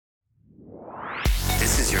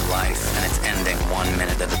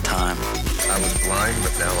time. I was blind,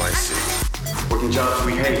 but now I see. Working jobs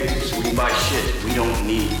we hate, so we can buy shit we don't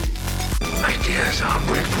need. Ideas are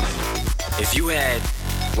brittle. If you had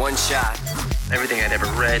one shot, everything I'd ever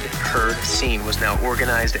read, heard, seen was now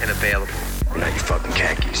organized and available. Now you fucking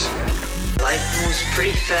khakis. Life moves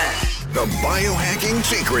pretty fast. The Biohacking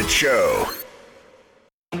Secret Show.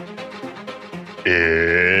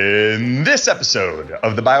 In this episode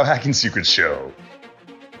of the Biohacking Secrets Show.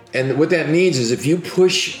 And what that means is if you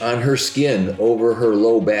push on her skin over her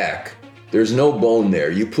low back, there's no bone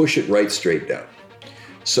there. You push it right straight down.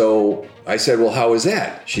 So I said, well, how is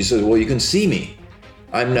that? She says, well, you can see me.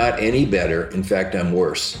 I'm not any better. In fact, I'm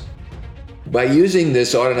worse. By using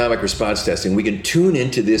this autonomic response testing, we can tune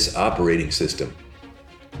into this operating system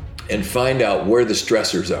and find out where the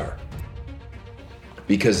stressors are.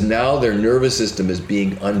 Because now their nervous system is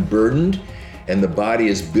being unburdened and the body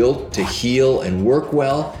is built to heal and work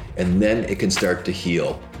well, and then it can start to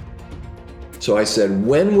heal. So I said,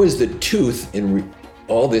 when was the tooth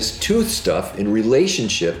all this tooth stuff in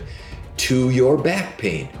relationship to your back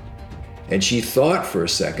pain? And she thought for a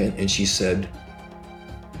second and she said,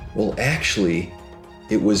 well, actually,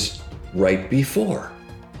 it was right before.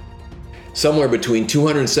 Somewhere between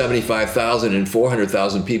 275,000 and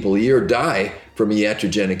 400,000 people a year die from a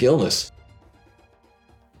iatrogenic illness.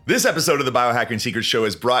 This episode of the Biohacking Secrets Show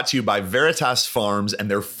is brought to you by Veritas Farms and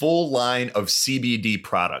their full line of CBD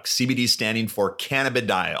products, CBD standing for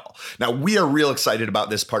cannabidiol. Now, we are real excited about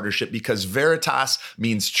this partnership because Veritas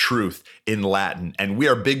means truth in Latin, and we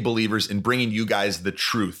are big believers in bringing you guys the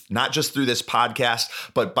truth, not just through this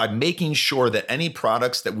podcast, but by making sure that any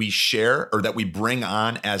products that we share or that we bring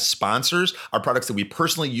on as sponsors are products that we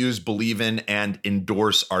personally use, believe in, and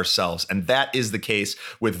endorse ourselves. And that is the case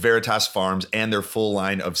with Veritas Farms and their full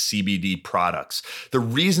line of CBD products. The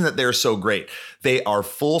reason that they're so great, they are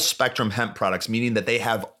full spectrum hemp products, meaning that they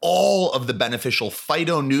have all of the beneficial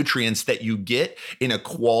phytonutrients that you get in a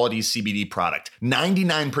quality CBD product.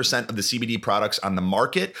 99% of the CBD products on the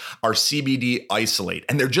market are CBD isolate,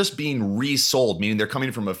 and they're just being resold, meaning they're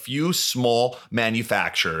coming from a few small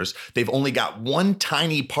manufacturers. They've only got one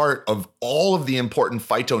tiny part of all of the important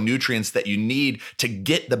phytonutrients that you need to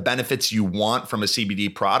get the benefits you want from a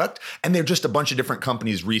CBD product, and they're just a bunch of different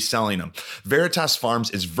companies reselling them. Veritas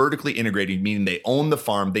Farms is vertically integrated, meaning they own the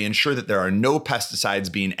farm. They ensure that there are no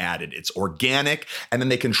pesticides being added. It's organic, and then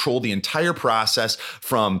they control the entire process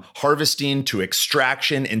from harvesting to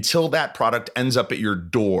extraction until that product ends up at your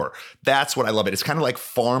door. That's what I love it. It's kind of like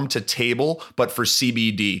farm to table, but for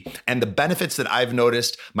CBD. And the benefits that I've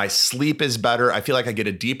noticed, my sleep is better. I feel like I get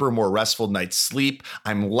a deeper, more restful night's sleep.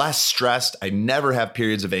 I'm less stressed. I never have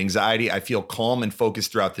periods of anxiety. I feel calm and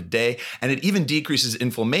focused throughout the day. And it even decreases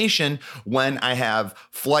inflammation when I have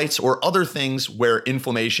flights or other things where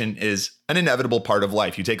inflammation is an inevitable part of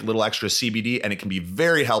life. You take a little extra CBD and it can be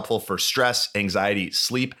very helpful for stress, anxiety,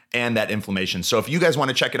 sleep, and that inflammation. So if you guys want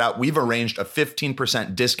to check it out, we've arranged a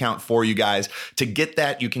 15% discount for you guys. To get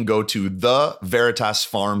that, you can go to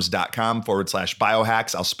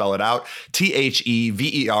theveritasfarms.com/biohacks. I'll spell it out.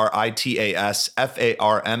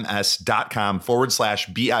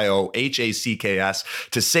 THEVERITASFARMS.com/BIOHACKS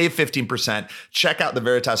to save 15%. Check out the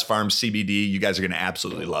Veritas Farms CBD. You guys are going to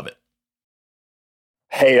absolutely love it.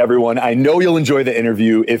 Hey everyone, I know you'll enjoy the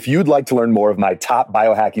interview. If you'd like to learn more of my top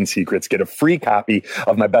biohacking secrets, get a free copy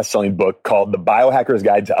of my best-selling book called The Biohacker's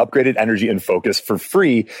Guide to Upgraded Energy and Focus for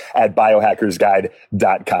free at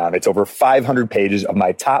biohackersguide.com. It's over 500 pages of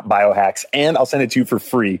my top biohacks, and I'll send it to you for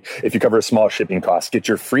free if you cover a small shipping cost. Get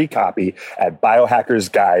your free copy at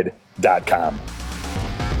biohackersguide.com.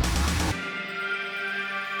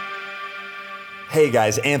 Hey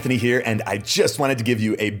guys, Anthony here, and I just wanted to give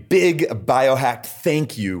you a big biohack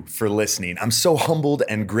thank you for listening. I'm so humbled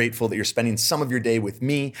and grateful that you're spending some of your day with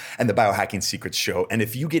me and the Biohacking Secrets Show. And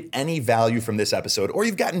if you get any value from this episode, or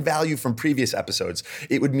you've gotten value from previous episodes,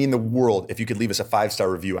 it would mean the world if you could leave us a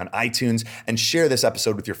 5-star review on iTunes and share this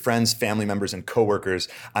episode with your friends, family members, and coworkers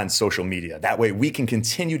on social media. That way we can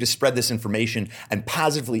continue to spread this information and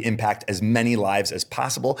positively impact as many lives as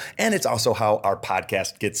possible. And it's also how our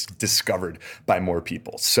podcast gets discovered by more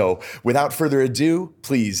people. So without further ado,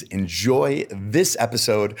 please enjoy this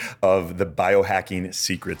episode of the Biohacking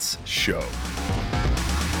Secrets Show.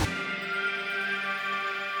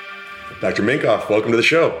 Dr. Minkoff, welcome to the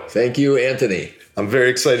show. Thank you, Anthony. I'm very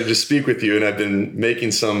excited to speak with you, and I've been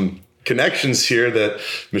making some connections here that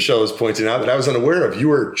Michelle was pointing out that I was unaware of. You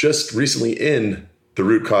were just recently in the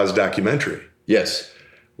Root Cause documentary. Yes.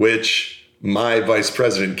 Which my vice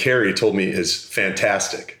president, Carrie, told me is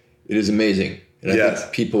fantastic. It is amazing. And I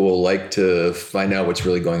think people will like to find out what's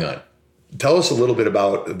really going on. Tell us a little bit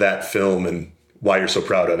about that film and why you're so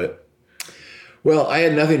proud of it. Well, I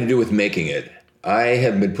had nothing to do with making it. I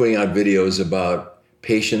have been putting out videos about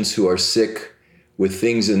patients who are sick with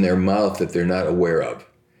things in their mouth that they're not aware of.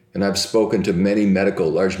 And I've spoken to many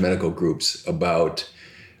large medical groups about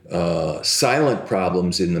silent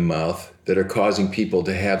problems in the mouth that are causing people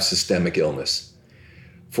to have systemic illness.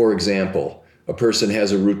 For example, a person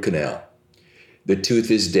has a root canal. The tooth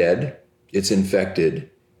is dead, it's infected,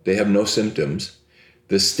 they have no symptoms.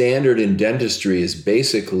 The standard in dentistry is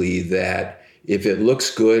basically that if it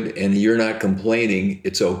looks good and you're not complaining,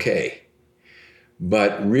 it's okay.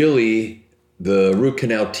 But really, the root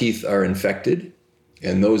canal teeth are infected,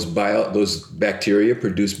 and those bacteria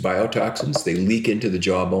produce biotoxins. They leak into the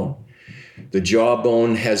jawbone. The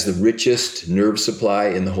jawbone has the richest nerve supply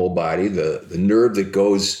in the whole body. The nerve that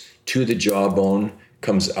goes to the jawbone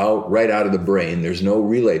comes right out of the brain. There's no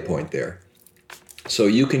relay point there. So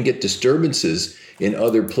you can get disturbances in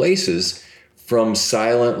other places from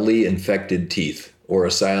silently infected teeth or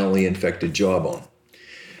a silently infected jawbone.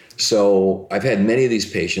 So I've had many of these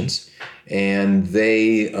patients, and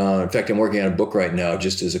in fact, I'm working on a book right now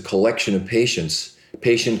just as a collection of patients. A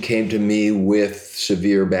patient came to me with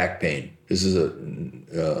severe back pain. This is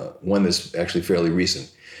one that's actually fairly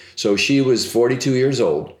recent. So she was 42 years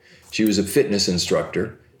old. She was a fitness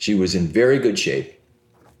instructor. She was in very good shape.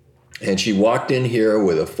 And she walked in here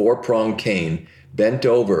with a 4-pronged cane, bent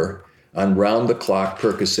over on round-the-clock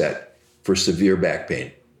Percocet for severe back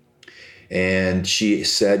pain. And she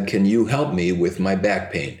said, "Can you help me with my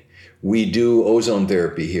back pain? We do ozone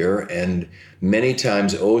therapy here, and many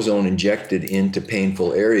times ozone injected into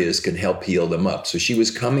painful areas can help heal them up." So she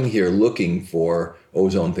was coming here looking for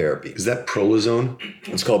ozone therapy. Is that Prolozone?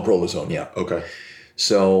 It's called Prolozone, yeah. Okay.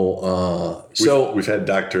 So, we've had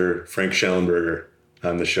Dr. Frank Schellenberger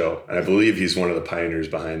on the show, and I believe he's one of the pioneers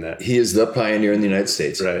behind that. He is the pioneer in the United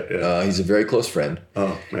States. Right. Yeah. He's a very close friend.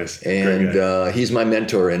 Oh, nice. And he's my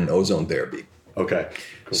mentor in ozone therapy. Okay.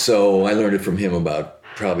 Cool. So I learned it from him about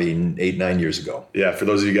probably 8-9 years ago. Yeah, for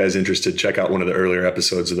those of you guys interested, check out one of the earlier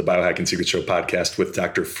episodes of the Biohacking Secret Show podcast with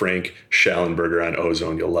Dr. Frank Schellenberger on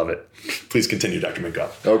ozone. You'll love it. Please continue, Dr.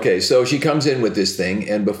 Minkoff. Okay, so she comes in with this thing,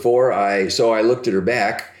 and I looked at her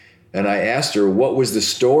back, and I asked her what was the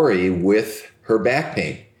story with her back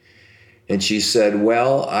pain. And she said,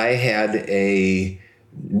 "Well, I had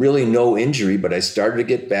really no injury, but I started to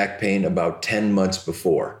get back pain about 10 months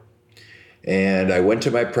before. And I went to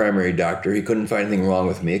my primary doctor. He couldn't find anything wrong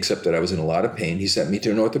with me except that I was in a lot of pain. He sent me to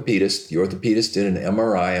an orthopedist. The orthopedist did an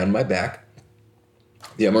MRI on my back.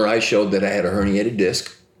 The MRI showed that I had a herniated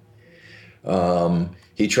disc.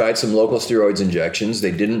 He tried some local steroids injections.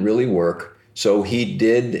 They didn't really work. So he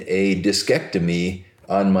did a discectomy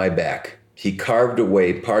on my back. He carved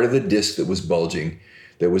away part of the disc that was bulging,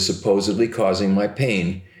 that was supposedly causing my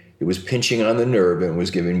pain. It was pinching on the nerve and was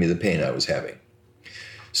giving me the pain I was having."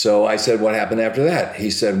 So I said, "What happened after that?" She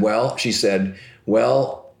said,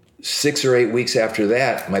 6 or 8 weeks after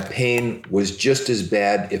that, my pain was just as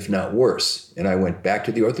bad, if not worse. And I went back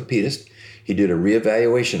to the orthopedist. He did a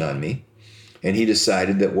reevaluation on me, and he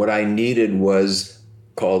decided that what I needed was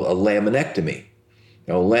called a laminectomy.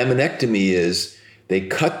 Now, a laminectomy is they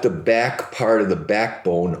cut the back part of the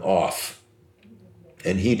backbone off.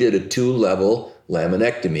 And he did a 2-level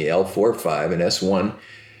laminectomy, L4, 5, and S1,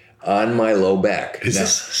 on my low back. Is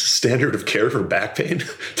this standard of care for back pain?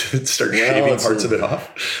 To start shaving parts of it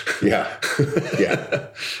off? Yeah.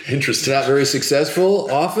 Interesting. It's not very successful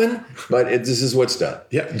often, but this is what's done.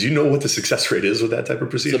 Yeah. Do you know what the success rate is with that type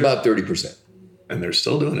of procedure? It's about 30%. And they're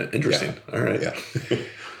still doing it. Interesting. Yeah. All right. Yeah.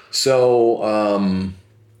 So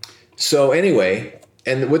anyway,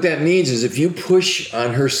 and what that means is if you push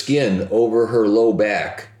on her skin over her low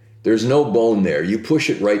back, there's no bone there. You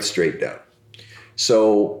push it right straight down.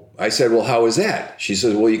 So I said, "Well, how is that?" She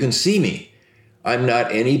says, "Well, you can see me. I'm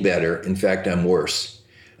not any better. In fact, I'm worse.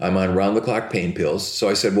 I'm on round-the-clock pain pills." So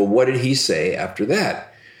I said, "Well, what did he say after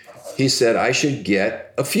that?" He said, "I should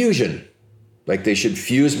get a fusion. Like they should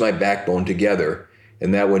fuse my backbone together,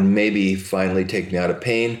 and that would maybe finally take me out of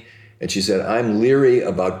pain." And she said, "I'm leery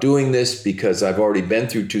about doing this because I've already been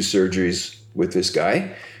through 2 surgeries with this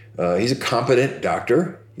guy. He's a competent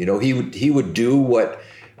doctor. You know, he would do what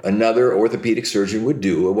another orthopedic surgeon would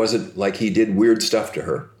do. It wasn't like he did weird stuff to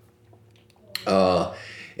her."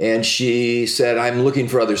 And she said, "I'm looking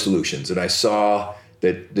for other solutions." And I saw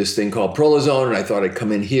that this thing called Prolozone, and I thought I'd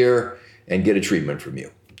come in here and get a treatment from you.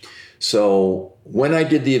 So when I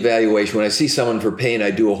did the evaluation, when I see someone for pain, I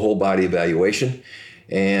do a whole body evaluation,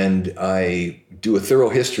 and I do a thorough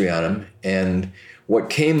history on them. And what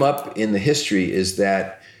came up in the history is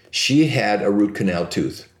that she had a root canal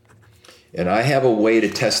tooth. And I have a way to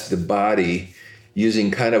test the body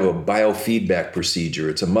using kind of a biofeedback procedure.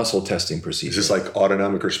 It's a muscle testing procedure. Is this like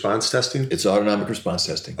autonomic response testing? It's autonomic response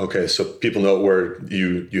testing. Okay, so people know where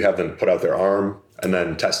you have them put out their arm and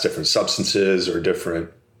then test different substances or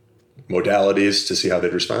different modalities to see how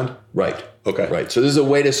they'd respond? Right. Okay. Right. So this is a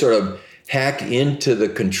way to sort of hack into the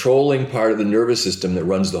controlling part of the nervous system that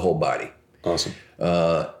runs the whole body. Awesome.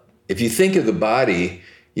 If you think of the body,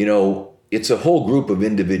 it's a whole group of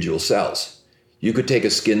individual cells. You could take a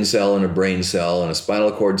skin cell and a brain cell and a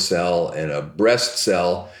spinal cord cell and a breast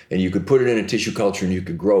cell, and you could put it in a tissue culture and you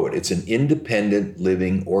could grow it. It's an independent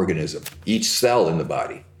living organism, each cell in the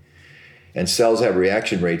body. And cells have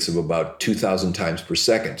reaction rates of about 2,000 times per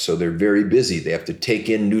second. So they're very busy. They have to take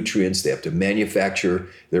in nutrients. They have to manufacture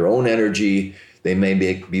their own energy. They may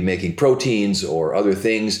be making proteins or other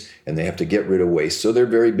things, and they have to get rid of waste. So they're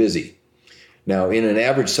very busy. Now, in an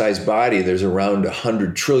average sized body, there's around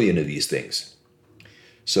 100 trillion of these things.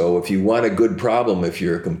 So if you want a good problem, if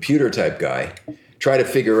you're a computer type guy, try to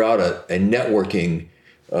figure out a networking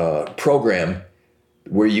program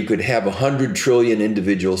where you could have 100 trillion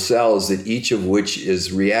individual cells, that each of which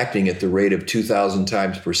is reacting at the rate of 2,000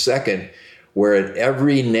 times per second, where at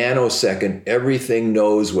every nanosecond, everything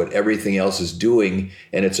knows what everything else is doing,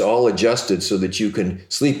 and it's all adjusted so that you can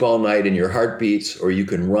sleep all night and your heart beats, or you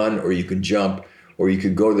can run, or you can jump, or you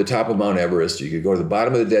could go to the top of Mount Everest, or you could go to the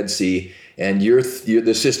bottom of the Dead Sea, and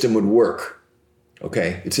the system would work.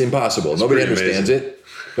 Okay, it's impossible. Nobody understands it.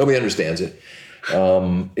 Nobody understands it.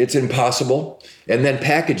 It's impossible. And then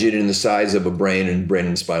package it in the size of a brain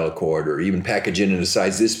and spinal cord, or even package it in a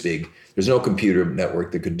size this big. There's no computer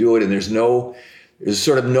network that could do it, and there's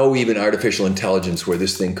sort of no even artificial intelligence where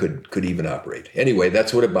this thing could even operate. Anyway,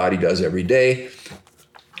 that's what a body does every day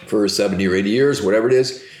for 70 or 80 years, whatever it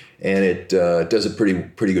is, and it does a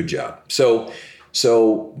pretty good job.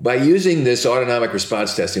 So by using this autonomic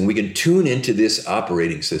response testing, we can tune into this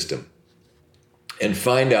operating system and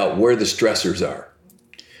find out where the stressors are.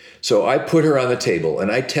 So I put her on the table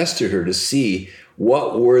and I tested her to see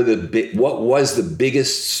what was the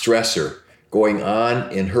biggest stressor going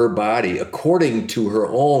on in her body according to her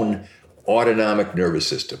own autonomic nervous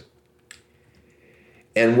system.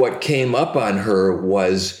 And what came up on her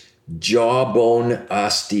was jawbone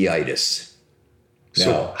osteitis.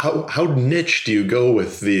 So how niche do you go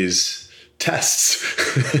with these tests?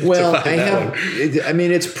 Well,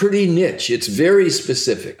 it's pretty niche. It's very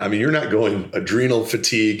specific. I mean, you're not going adrenal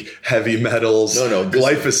fatigue, heavy metals, no,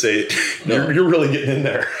 glyphosate. No. You're really getting in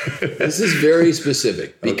there. This is very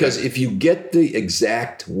specific because if you get the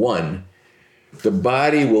exact one, the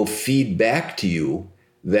body will feed back to you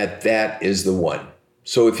that is the one.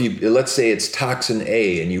 So let's say it's toxin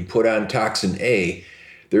A and you put on toxin A,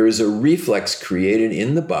 there is a reflex created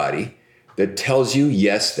in the body that tells you,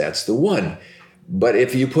 yes, that's the one. But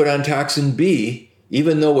if you put on toxin B,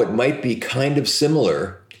 even though it might be kind of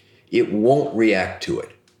similar, it won't react to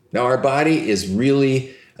it. Now, our body is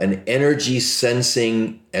really an energy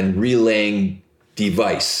sensing and relaying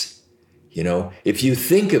device. If you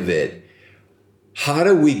think of it, how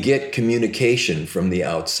do we get communication from the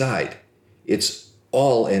outside? It's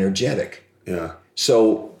all energetic. Yeah.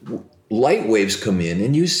 So light waves come in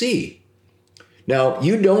and you see. Now,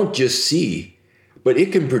 you don't just see, but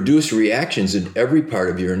it can produce reactions in every part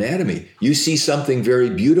of your anatomy. You see something very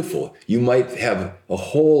beautiful. You might have a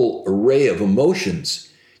whole array of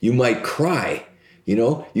emotions. You might cry.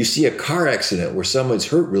 You see a car accident where someone's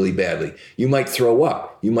hurt really badly. You might throw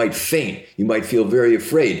up. You might faint. You might feel very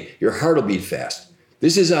afraid. Your heart will beat fast.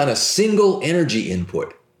 This is on a single energy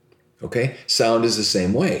input. Okay? Sound is the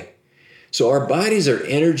same way. So our bodies are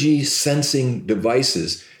energy sensing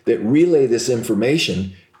devices that relay this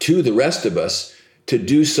information to the rest of us to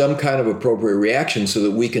do some kind of appropriate reaction so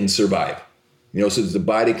that we can survive. So that the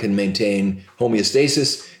body can maintain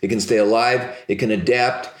homeostasis, it can stay alive, it can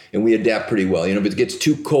adapt, and we adapt pretty well. If it gets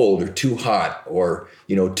too cold or too hot or,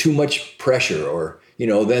 too much pressure or,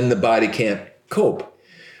 then the body can't cope.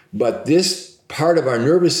 But this part of our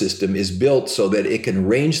nervous system is built so that it can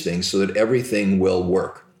range things so that everything will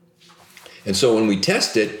work. And so when we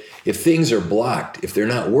test it, if things are blocked, if they're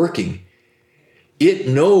not working, it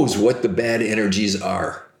knows what the bad energies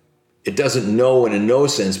are. It doesn't know in a no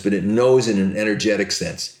sense, but it knows in an energetic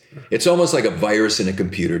sense. It's almost like a virus in a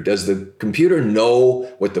computer. Does the computer know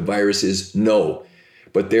what the virus is? No.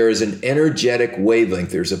 But there is an energetic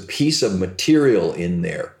wavelength. There's a piece of material in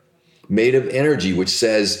there made of energy which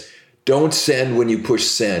says, don't send when you push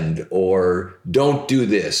send, or don't do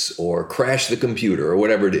this, or crash the computer, or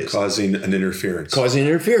whatever it is. Causing an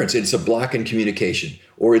interference. It's a block in communication,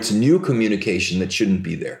 or it's new communication that shouldn't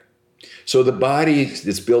be there. So the body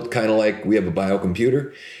is built kind of like we have a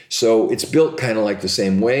biocomputer. So it's built kind of like the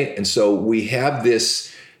same way. And so we have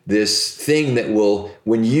this thing that will,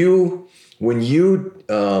 when you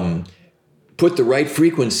put the right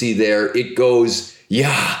frequency there, it goes,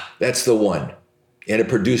 yeah, that's the one. And it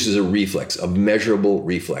produces a reflex, a measurable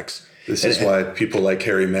reflex. This is why people like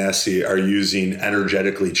Harry Massey are using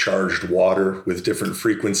energetically charged water with different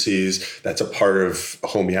frequencies. That's a part of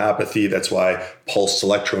homeopathy. That's why pulsed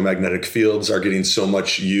electromagnetic fields are getting so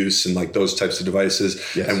much use in like those types of devices.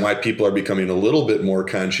 Yes. And why people are becoming a little bit more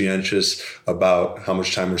conscientious about how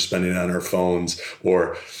much time we're spending on our phones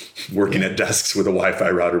or working at desks with a Wi-Fi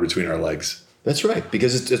router between our legs. That's right,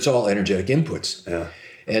 because it's all energetic inputs. Yeah.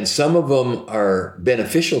 And some of them are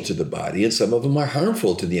beneficial to the body and some of them are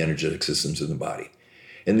harmful to the energetic systems in the body.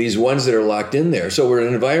 And these ones that are locked in there. So we're in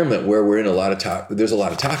an environment where we're in there's a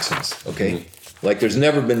lot of toxins, okay? Mm-hmm. Like there's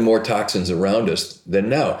never been more toxins around us than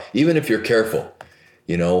now, even if you're careful.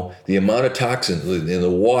 You know, the amount of toxins in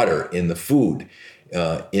the water, in the food,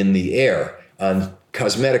 in the air, on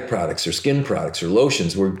cosmetic products or skin products or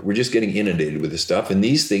lotions, we're just getting inundated with this stuff. And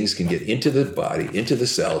these things can get into the body, into the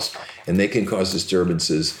cells, and they can cause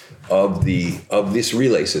disturbances of this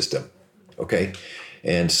relay system, okay?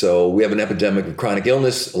 And so we have an epidemic of chronic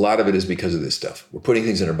illness. A lot of it is because of this stuff. We're putting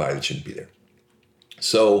things in our body that shouldn't be there.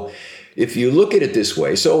 So if you look at it this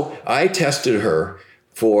way, so I tested her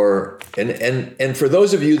for, and for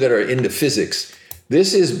those of you that are into physics,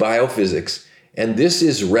 this is biophysics, and this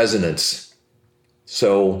is resonance.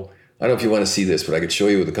 So I don't know if you want to see this, but I could show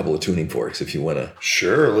you with a couple of tuning forks if you want to.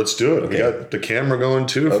 Sure, let's do it. Okay. We got the camera going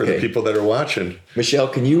too for the people that are watching. Michelle,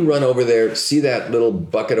 can you run over there? See that little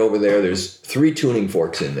bucket over there? There's 3 tuning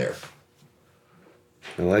forks in there.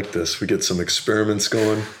 I like this. We get some experiments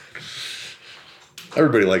going.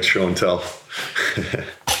 Everybody likes show and tell.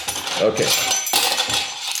 Okay.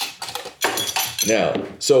 Now,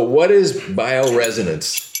 so what is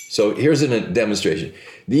bioresonance? So here's a demonstration.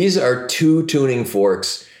 These are 2 tuning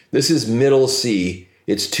forks. This is middle C.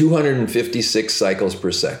 It's 256 cycles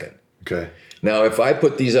per second. Okay. Now, if I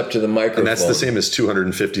put these up to the microphone... And that's the same as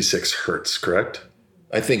 256 hertz, correct?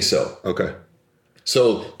 I think so. Okay.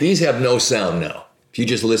 So these have no sound now, if you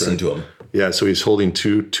just listen to them. Yeah, so he's holding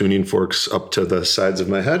 2 tuning forks up to the sides of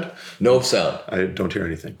my head. No sound. I don't hear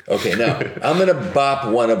anything. Okay, now, I'm going to bop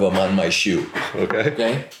one of them on my shoe. Okay.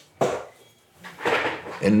 Okay?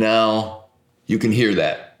 And now... you can hear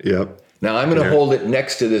that. Yep. Now I'm going to hold it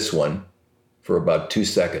next to this one for about 2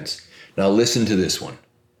 seconds. Now listen to this one.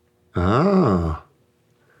 Ah.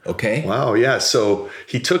 Okay? Wow, yeah. So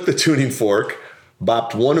he took the tuning fork,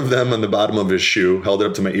 bopped one of them on the bottom of his shoe, held it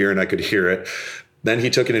up to my ear and I could hear it. Then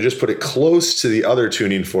he took it and just put it close to the other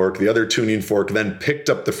tuning fork. The other tuning fork then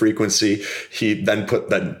picked up the frequency. He then put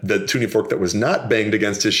the tuning fork that was not banged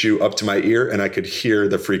against his shoe up to my ear, and I could hear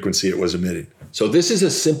the frequency it was emitting. So this is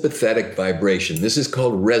a sympathetic vibration. This is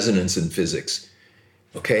called resonance in physics.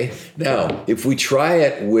 Okay? Now, if we try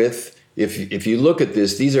it with, if you look at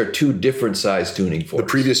this, these are 2 different size tuning forks. The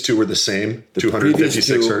previous 2 were the same, the 256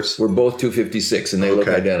 previous 2 hertz. were both 256, and they look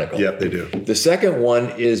identical. Yep, they do. The second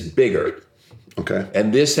one is bigger. Okay.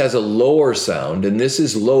 And this has a lower sound, and this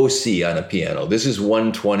is low C on a piano. This is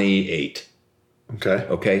 128. Okay.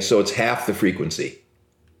 Okay, so it's half the frequency.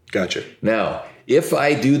 Gotcha. Now, if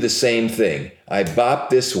I do the same thing, I bop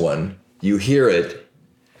this one, you hear it,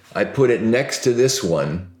 I put it next to this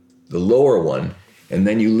one, the lower one, and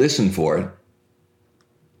then you listen for it.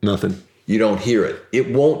 Nothing. You don't hear it.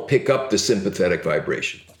 It won't pick up the sympathetic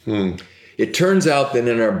vibration. It turns out that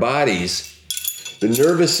in our bodies, the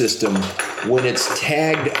nervous system, when it's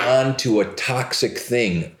tagged onto a toxic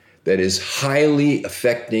thing that is highly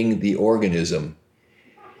affecting the organism,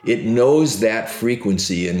 it knows that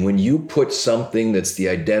frequency. And when you put something that's the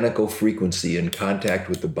identical frequency in contact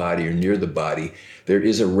with the body or near the body, there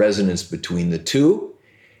is a resonance between the two.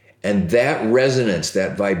 And that resonance,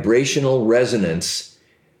 that vibrational resonance,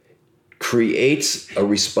 creates a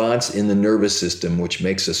response in the nervous system which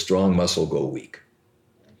makes a strong muscle go weak.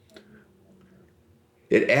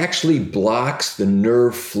 It actually blocks the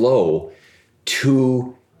nerve flow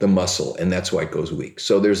to the muscle, and that's why it goes weak.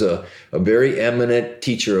 So there's a very eminent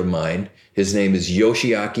teacher of mine. His name is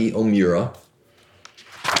Yoshiaki Omura.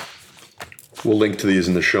 We'll link to these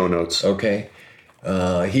in the show notes. Okay.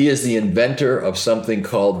 He is the inventor of something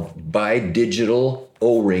called bidigital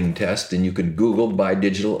O-ring test, and you can Google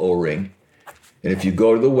bidigital O-ring. And if you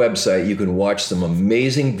go to the website, you can watch some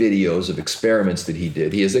amazing videos of experiments that he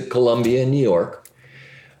did. He is at Columbia in New York.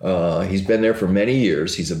 He's been there for many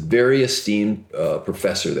years. He's a very esteemed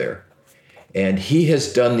professor there. And he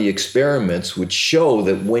has done the experiments which show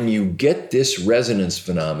that when you get this resonance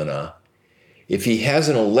phenomena, if he has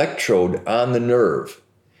an electrode on the nerve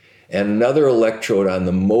and another electrode on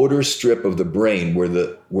the motor strip of the brain where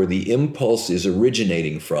the impulse is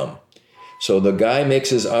originating from. So the guy makes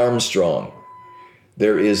his arm strong.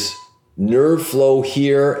 There is nerve flow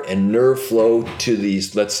here and nerve flow to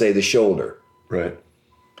these, let's say, the shoulder. Right.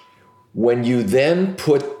 When you then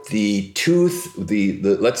put the tooth,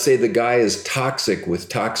 let's say the guy is toxic with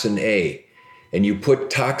toxin A, and you put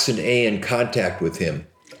toxin A in contact with him.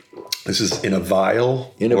 This is in a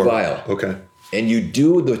vial? In a vial. Okay. And you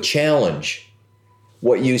do the challenge.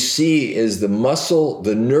 What you see is the muscle,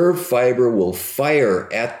 the nerve fiber will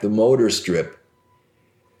fire at the motor strip,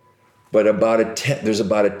 but there's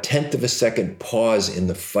about a tenth of a second pause in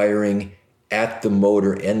the firing at the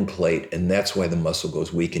motor end plate, and that's why the muscle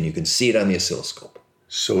goes weak, and you can see it on the oscilloscope.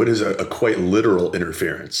 So it is a quite literal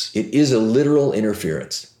interference. It is a literal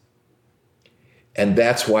interference. And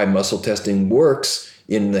that's why muscle testing works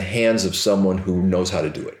in the hands of someone who knows how to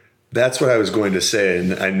do it. That's what I was going to say,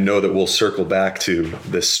 and I know that we'll circle back to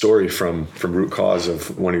this story from root cause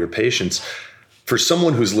of one of your patients. For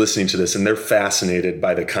someone who's listening to this and they're fascinated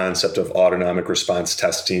by the concept of autonomic response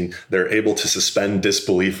testing, they're able to suspend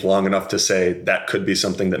disbelief long enough to say that could be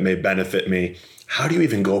something that may benefit me. How do you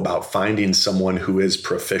even go about finding someone who is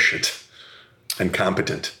proficient and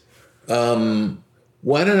competent?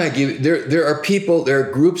 Why don't I give, there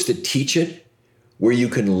are groups that teach it where you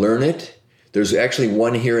can learn it. There's actually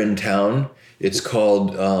one here in town. It's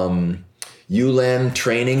called ULAN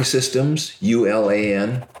Training Systems,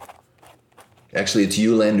 ULAN. Actually, it's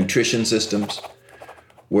ULAN Nutrition Systems,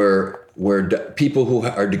 where people who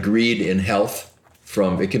are degreed in health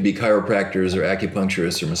it can be chiropractors or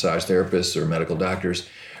acupuncturists or massage therapists or medical doctors,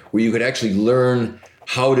 where you could actually learn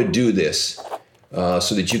how to do this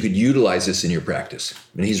so that you could utilize this in your practice.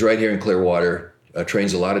 And he's right here in Clearwater,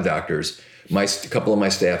 trains a lot of doctors. A couple of my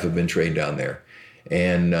staff have been trained down there.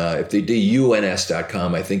 And if they do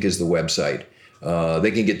uns.com, I think is the website,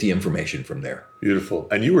 they can get the information from there. Beautiful.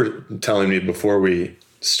 And you were telling me before we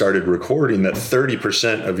started recording that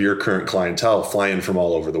 30% of your current clientele fly in from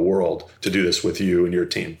all over the world to do this with you and your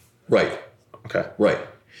team. Right. Okay. Right.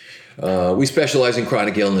 We specialize in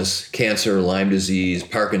chronic illness, cancer, Lyme disease,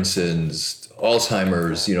 Parkinson's,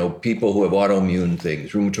 Alzheimer's, people who have autoimmune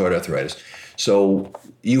things, rheumatoid arthritis. So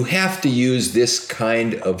you have to use this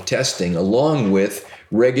kind of testing along with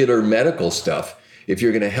regular medical stuff if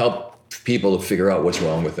you're going to help people to figure out what's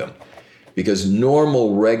wrong with them. Because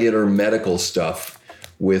normal, regular medical stuff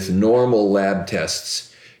with normal lab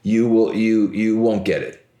tests, you won't get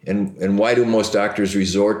it. And why do most doctors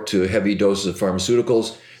resort to heavy doses of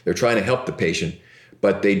pharmaceuticals? They're trying to help the patient,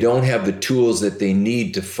 but they don't have the tools that they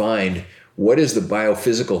need to find what is the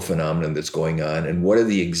biophysical phenomenon that's going on and what are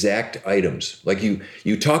the exact items. Like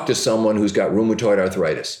you talk to someone who's got rheumatoid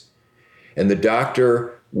arthritis, and the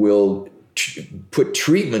doctor will put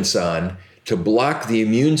treatments on to block the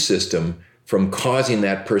immune system from causing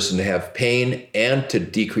that person to have pain and to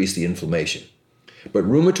decrease the inflammation. But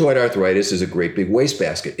rheumatoid arthritis is a great big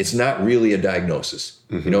wastebasket. It's not really a diagnosis.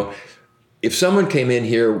 Mm-hmm. If someone came in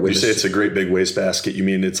here with... You say it's a great big wastebasket, you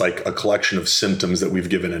mean it's like a collection of symptoms that we've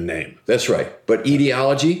given a name. That's right. But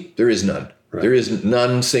etiology, there is none. Right. There is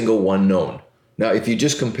none single one known. Now, if you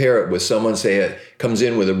just compare it with someone, say, comes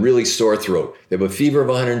in with a really sore throat, they have a fever of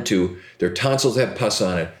 102, their tonsils have pus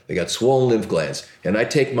on it, they got swollen lymph glands, and I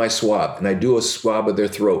take my swab, and I do a swab of their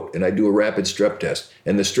throat, and I do a rapid strep test,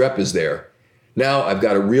 and the strep is there. Now I've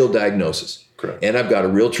got a real diagnosis. Correct. And I've got a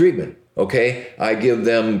real treatment. Okay, I give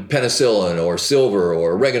them penicillin or silver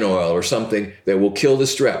or oregano oil or something that will kill the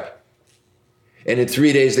strep. And in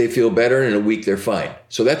 3 days they feel better, and in a week they're fine.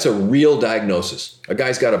 So that's a real diagnosis. A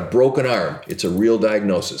guy's got a broken arm, it's a real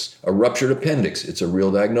diagnosis. A ruptured appendix, it's a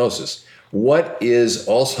real diagnosis. What is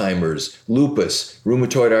Alzheimer's, lupus,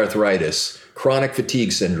 rheumatoid arthritis, chronic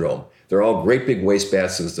fatigue syndrome? They're all great big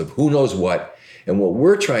wastebaskets of who knows what. And what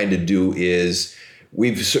we're trying to do is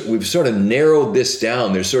we've sort of narrowed this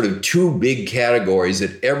down. There's sort of two big categories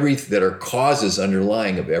that are causes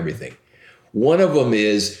underlying of everything. One of them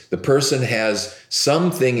is the person has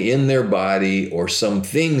something in their body or some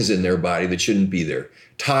things in their body that shouldn't be there.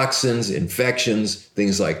 Toxins, infections,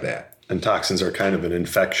 things like that. And toxins are kind of an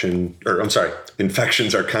infection,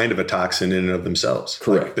 infections are kind of a toxin in and of themselves.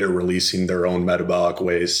 Correct. Like they're releasing their own metabolic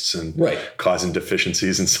wastes and right. causing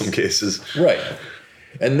deficiencies in some cases. Right.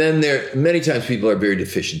 And then many times people are very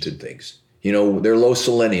deficient in things. They're low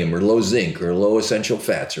selenium or low zinc or low essential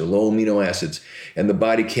fats or low amino acids, and the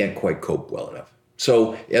body can't quite cope well enough.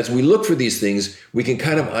 So as we look for these things, we can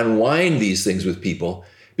kind of unwind these things with people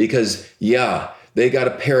because, they got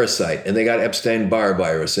a parasite and they got Epstein-Barr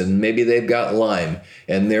virus and maybe they've got Lyme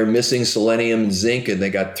and they're missing selenium and zinc and they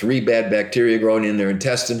got 3 bad bacteria growing in their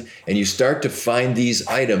intestine, and you start to find these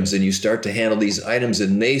items and you start to handle these items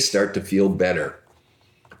and they start to feel better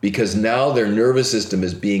because now their nervous system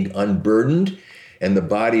is being unburdened and the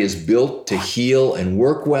body is built to heal and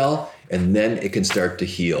work well, and then it can start to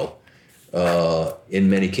heal in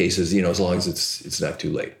many cases, as long as it's not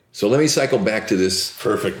too late. So let me cycle back to this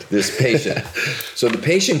patient. So the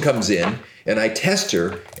patient comes in and I test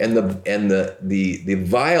her, and the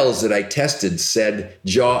vials that I tested said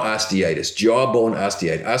jaw osteitis, jawbone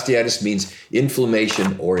osteitis. Osteitis means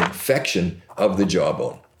inflammation or infection of the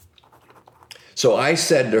jawbone. So I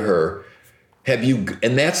said to her,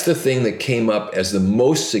 and that's the thing that came up as the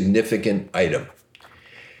most significant item.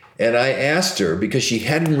 And I asked her, because she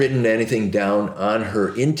hadn't written anything down on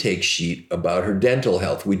her intake sheet about her dental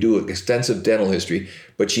health. We do extensive dental history,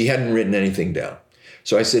 but she hadn't written anything down.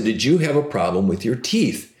 So I said, did you have a problem with your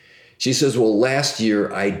teeth? She says, well, last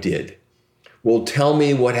year I did. Well, tell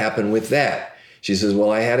me what happened with that. She says,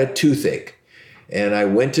 well, I had a toothache and I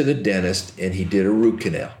went to the dentist and he did a root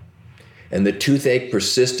canal. And the toothache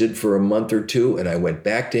persisted for a month or 2, and I went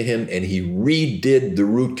back to him and he redid the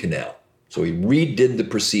root canal. So he redid the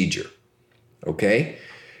procedure, okay?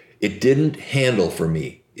 It didn't handle for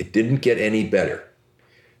me. It didn't get any better.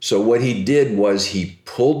 So what he did was he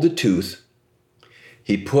pulled the tooth,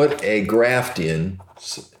 he put a graft in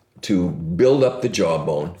to build up the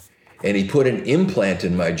jawbone, and he put an implant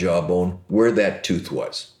in my jawbone where that tooth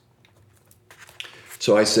was.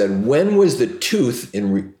 So I said, when was the tooth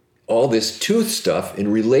all this tooth stuff in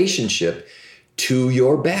relationship to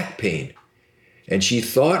your back pain? And she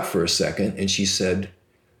thought for a second and she said,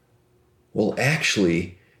 well,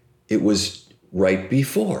 actually, it was right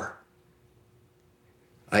before.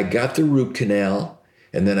 I got the root canal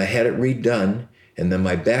and then I had it redone and then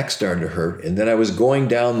my back started to hurt. And then I was going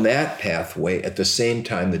down that pathway at the same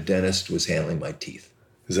time the dentist was handling my teeth.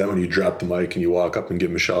 Is that when you drop the mic and you walk up and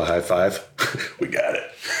give Michelle a high five? We got it.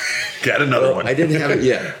 Got another one. I didn't have it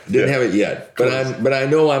yet. But I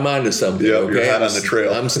know I'm onto something. Yep, okay, you're hot on the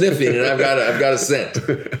trail. I'm sniffing and I've got a scent.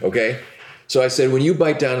 Okay, so I said, when you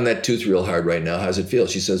bite down on that tooth real hard right now, how does it feel?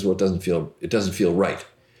 She says, well, it doesn't feel right.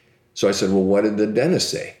 So I said, well, what did the dentist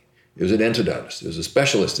say? It was an endodontist. It was a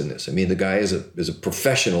specialist in this. I mean, the guy is a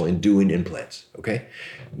professional in doing implants. Okay,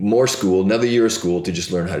 more school, another year of school to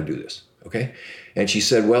just learn how to do this. Okay, and she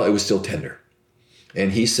said, well, it was still tender.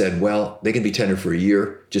 And he said, well, they can be tender for a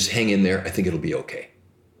year. Just hang in there. I think it'll be okay.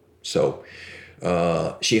 So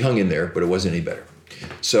she hung in there, but it wasn't any better.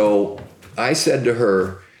 So I said to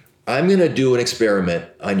her, I'm going to do an experiment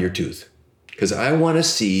on your tooth because I want to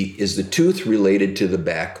see, is the tooth related to the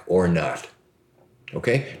back or not?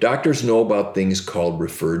 Okay? Doctors know about things called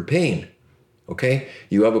referred pain. Okay?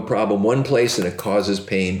 You have a problem one place and it causes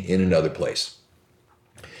pain in another place.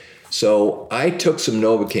 So I took some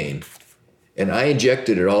Novocaine and I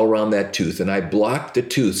injected it all around that tooth and I blocked the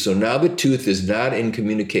tooth. So now the tooth is not in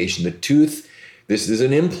communication. The tooth, this is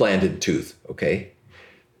an implanted tooth, okay?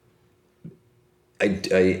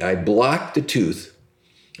 I blocked the tooth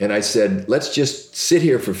and I said, let's just sit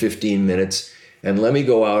here for 15 minutes and let me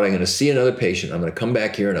go out. I'm going to see another patient. I'm going to come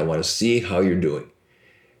back here and I want to see how you're doing.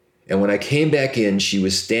 And when I came back in, she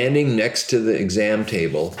was standing next to the exam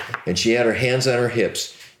table and she had her hands on her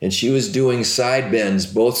hips and she was doing side bends,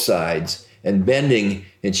 both sides, and bending,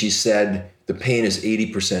 and she said, the pain is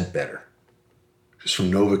 80% better. Just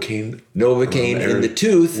from Novocaine? Novocaine in the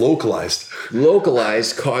tooth. Localized,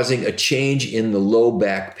 causing a change in the low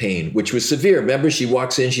back pain, which was severe. Remember, she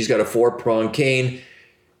walks in, she's got a 4-prong cane.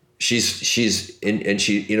 She shuttles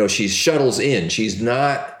in. She's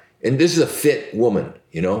not, and this is a fit woman,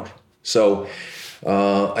 So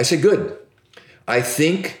I said, good. I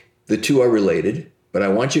think the two are related. But I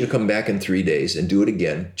want you to come back in 3 days and do it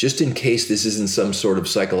again, just in case this isn't some sort of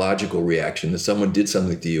psychological reaction that someone did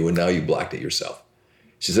something to you and now you blocked it yourself.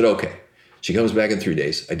 She said, okay. She comes back in 3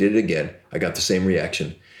 days. I did it again. I got the same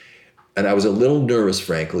reaction. And I was a little nervous,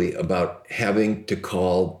 frankly, about having to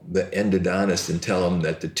call the endodontist and tell him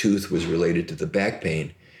that the tooth was related to the back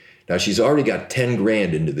pain. Now, she's already got 10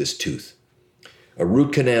 grand into this tooth. A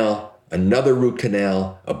root canal, another root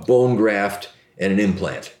canal, a bone graft, and an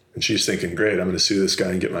implant. And she's thinking, great, I'm going to sue this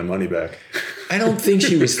guy and get my money back. I don't think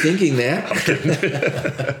she was thinking that.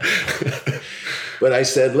 But I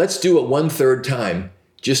said, let's do it 1/3 time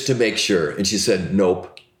just to make sure. And she said,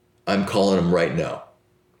 nope, I'm calling him right now.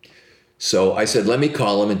 So I said, let me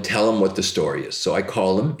call him and tell him what the story is. So I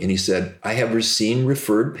called him and he said, I have seen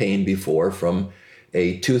referred pain before from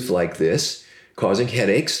a tooth like this causing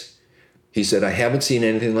headaches. He said, I haven't seen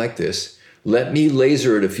anything like this. let me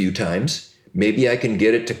laser it a few times. Maybe I can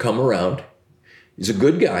get it to come around. He's a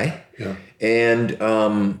good guy. Yeah. And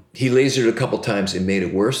he lasered a couple times and made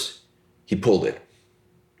it worse. He pulled it.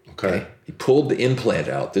 Okay. He pulled the implant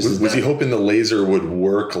out. Was he hoping the laser would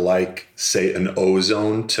work like, say, an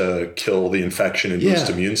ozone to kill the infection and boost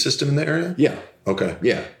immune system in the area? Yeah. Okay.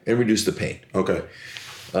 Yeah, and reduce the pain. Okay.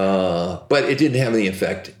 But it didn't have any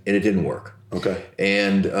effect, and it didn't work. Okay.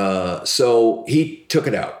 And so he took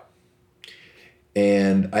it out.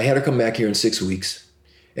 And I had her come back here in 6 weeks,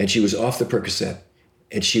 and she was off the Percocet,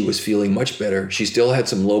 and she was feeling much better. She still had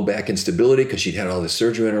some low back instability because she'd had all this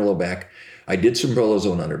surgery on her low back. I did some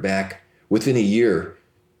Prolozone on her back. Within a year,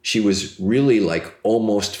 she was really like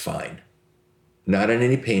almost fine. Not on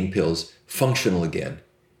any pain pills, functional again.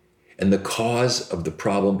 And the cause of the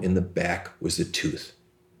problem in the back was the tooth.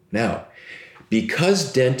 Now,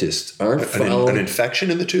 because dentists aren't following... An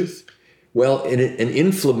infection in the tooth? Well, an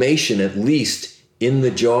inflammation at least in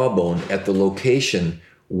the jawbone at the location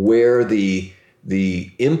where the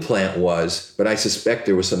implant was, but I suspect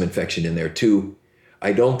there was some infection in there too.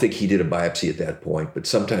 I don't think he did a biopsy at that point, but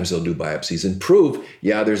sometimes they'll do biopsies and prove,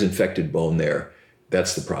 yeah, there's infected bone there.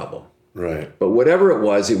 That's the problem. Right. But whatever it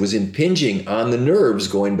was impinging on the nerves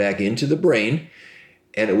going back into the brain,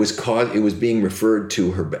 and it was being referred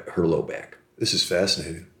to her low back. This is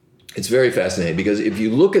fascinating. It's very fascinating because if you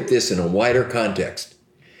look at this in a wider context,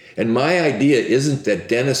 and my idea isn't that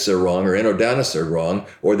dentists are wrong or endodontists are wrong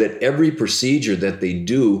or that every procedure that they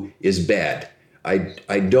do is bad.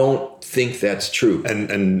 I don't think that's true.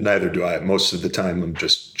 And neither do I. Most of the time, I'm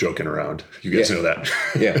just joking around. You guys know that.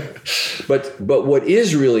 Yeah. But what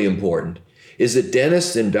is really important is that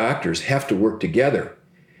dentists and doctors have to work together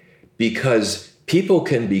because people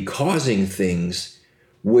can be causing things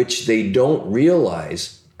which they don't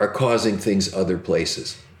realize are causing things other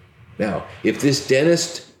places. Now, if this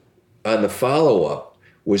dentist on the follow-up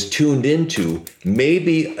was tuned into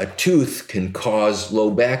maybe a tooth can cause low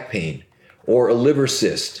back pain or a liver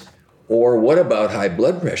cyst, or what about high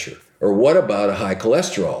blood pressure, or what about a high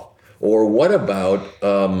cholesterol, or what about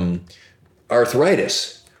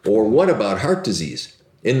arthritis, or what about heart disease?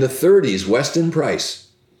 In the 30s, Weston Price,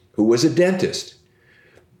 who was a dentist,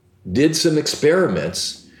 did some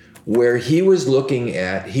experiments where he was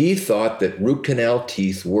he thought that root canal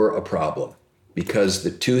teeth were a problem because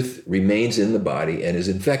the tooth remains in the body and is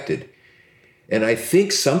infected. And I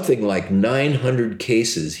think something like 900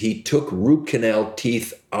 cases, he took root canal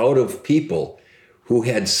teeth out of people who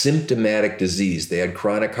had symptomatic disease. They had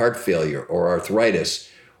chronic heart failure or arthritis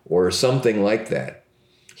or something like that.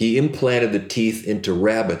 He implanted the teeth into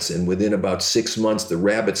rabbits, and within about 6 months, the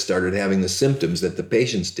rabbits started having the symptoms that the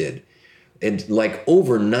patients did. And like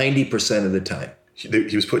over 90% of the time.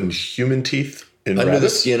 He was putting human teeth in under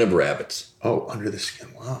rabbits? the skin of rabbits. Oh, under the skin.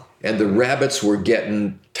 Wow. And the rabbits were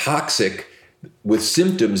getting toxic with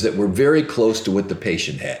symptoms that were very close to what the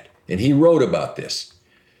patient had. And he wrote about this.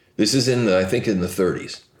 This is I think in the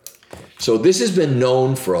 30s. So this has been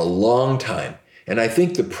known for a long time. And I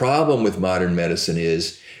think the problem with modern medicine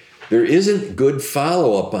is there isn't good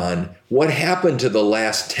follow-up on what happened to the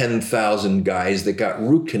last 10,000 guys that got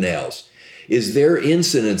root canals. Is their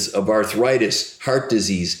incidence of arthritis, heart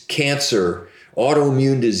disease, cancer,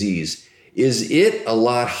 autoimmune disease, is it a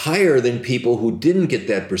lot higher than people who didn't get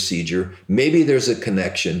that procedure? Maybe there's a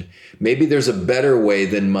connection. Maybe there's a better way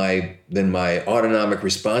than my autonomic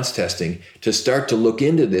response testing to start to look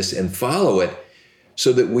into this and follow it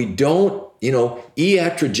so that we don't,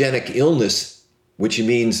 iatrogenic illness, which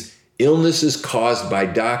means illnesses caused by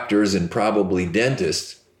doctors and probably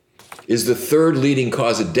dentists, is the third leading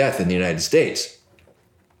cause of death in the United States.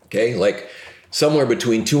 Okay, like somewhere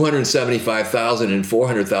between 275,000 and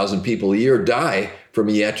 400,000 people a year die from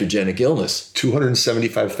iatrogenic illness.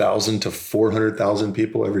 275,000 to 400,000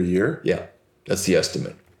 people every year? Yeah, that's the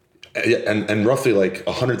estimate. And roughly like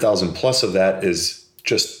 100,000 plus of that is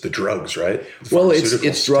just the drugs, right? Well,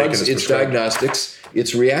 it's drugs, it's diagnostics,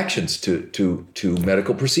 it's reactions to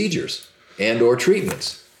medical procedures and or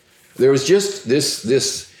treatments. There was just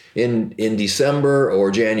this in December or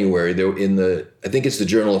January, I think it's the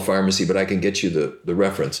Journal of Pharmacy, but I can get you the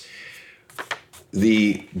reference.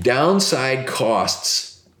 The downside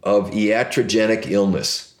costs of iatrogenic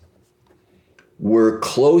illness were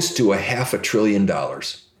close to $500 billion,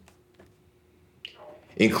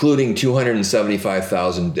 including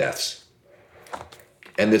 275,000 deaths.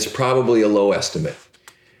 And it's probably a low estimate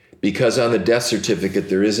because on the death certificate,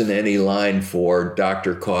 there isn't any line for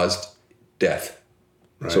doctor-caused death.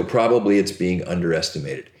 Right. So probably it's being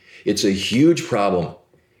underestimated. It's a huge problem.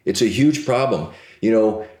 It's a huge problem.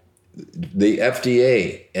 the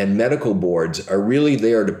FDA and medical boards are really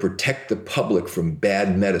there to protect the public from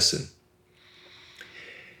bad medicine.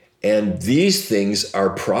 And these things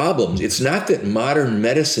are problems. It's not that modern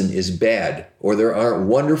medicine is bad or there aren't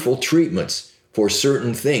wonderful treatments for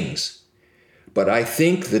certain things, but I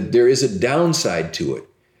think that there is a downside to it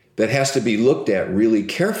that has to be looked at really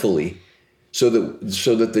carefully so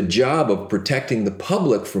that the job of protecting the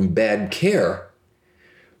public from bad care,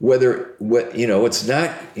 it's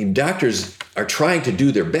not, doctors are trying to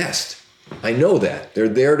do their best. I know that. They're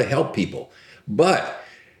there to help people. But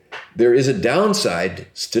there is a downside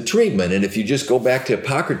to treatment. And if you just go back to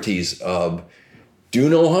Hippocrates of do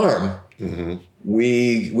no harm,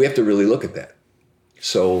 we have to really look at that.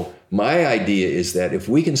 So my idea is that if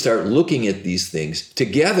we can start looking at these things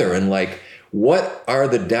together and what are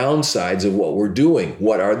the downsides of what we're doing?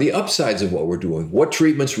 What are the upsides of what we're doing? What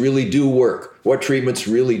treatments really do work? What treatments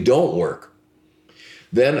really don't work?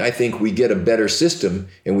 Then I think we get a better system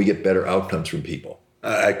and we get better outcomes from people.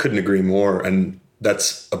 I couldn't agree more. And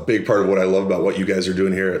that's a big part of what I love about what you guys are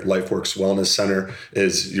doing here at LifeWorks Wellness Center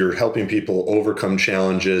is you're helping people overcome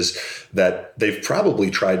challenges that they've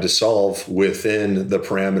probably tried to solve within the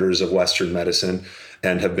parameters of Western medicine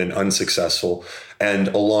and have been unsuccessful. And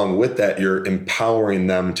along with that, you're empowering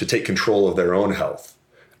them to take control of their own health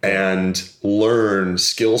and learn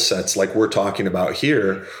skill sets like we're talking about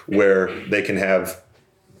here, where they can have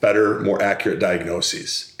better, more accurate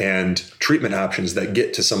diagnoses and treatment options that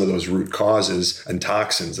get to some of those root causes and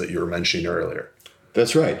toxins that you were mentioning earlier.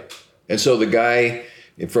 That's right. And so the guy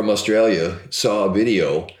from Australia saw a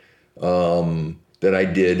video that I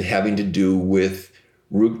did having to do with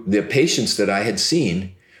the patients that I had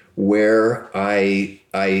seen where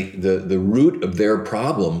the root of their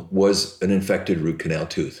problem was an infected root canal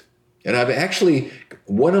tooth. And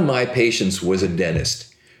one of my patients was a dentist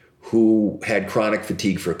who had chronic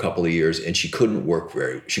fatigue for a couple of years and she couldn't work.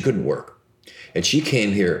 And she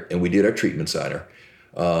came here and we did our treatments on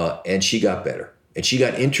her and she got better. And she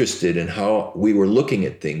got interested in how we were looking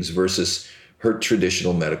at things versus her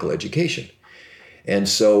traditional medical education. And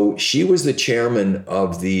so she was the chairman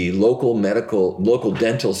of the local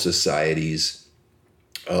dental society's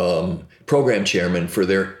program chairman for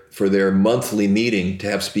their monthly meeting to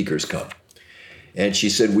have speakers come. And she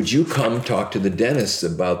said, would you come talk to the dentists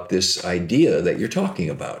about this idea that you're talking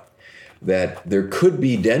about, that there could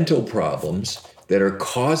be dental problems that are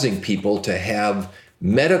causing people to have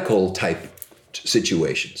medical type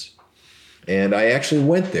situations. And I actually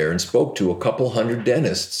went there and spoke to a couple hundred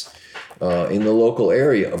dentists in the local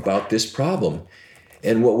area about this problem.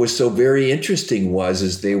 And what was so very interesting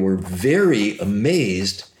is they were very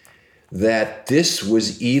amazed that this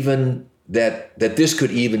was even, that this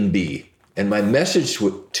could even be. And my message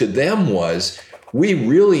to them was, we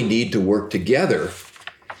really need to work together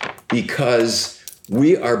because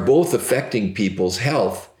we are both affecting people's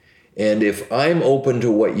health. And if I'm open to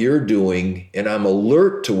what you're doing and I'm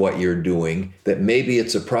alert to what you're doing, that maybe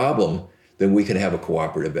it's a problem, then we can have a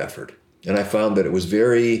cooperative effort. And I found that it was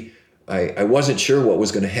I wasn't sure what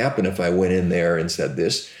was going to happen if I went in there and said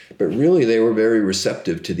this, but really they were very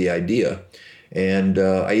receptive to the idea. And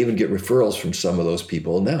I even get referrals from some of those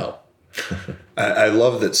people now. I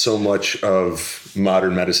love that so much of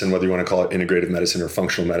modern medicine, whether you want to call it integrative medicine or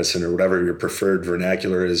functional medicine or whatever your preferred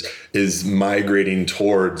vernacular is migrating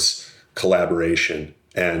towards collaboration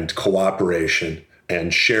and cooperation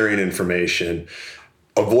and sharing information,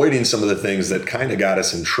 avoiding some of the things that kind of got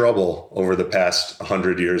us in trouble over the past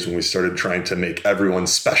 100 years when we started trying to make everyone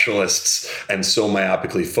specialists and so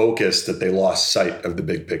myopically focused that they lost sight of the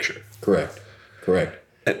big picture. Correct.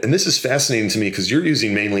 And this is fascinating to me because you're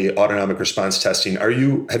using mainly autonomic response testing.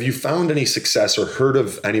 Have you found any success or heard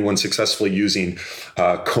of anyone successfully using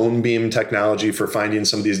cone beam technology for finding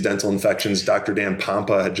some of these dental infections? Dr. Dan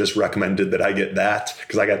Pompa had just recommended that I get that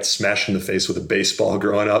because I got smashed in the face with a baseball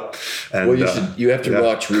growing up. And, well, you have to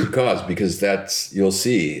watch Root Cause because you'll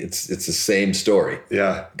see it's the same story.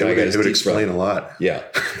 Yeah, it would explain a lot. Yeah.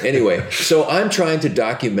 Anyway, so I'm trying to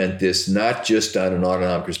document this not just on an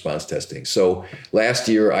autonomic response testing. So last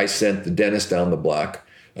year, I sent the dentist down the block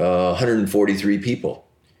 143 people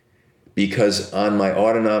because on my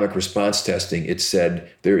autonomic response testing, it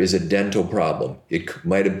said there is a dental problem. It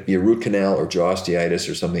might be a root canal or jaw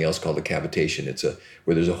osteitis or something else called a cavitation. It's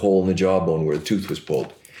where there's a hole in the jawbone where the tooth was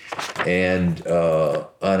pulled. And on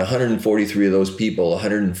 143 of those people,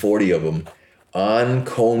 140 of them on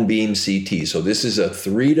cone beam CT. So this is a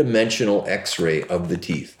 3-dimensional X-ray of the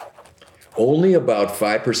teeth. Only about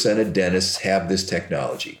 5% of dentists have this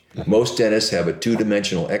technology. Most dentists have a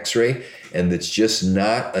 2-dimensional X-ray, and it's just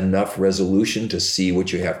not enough resolution to see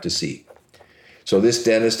what you have to see. So this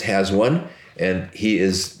dentist has one, and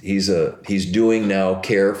he's doing now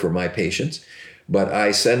care for my patients. But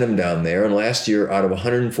I send him down there, and last year, out of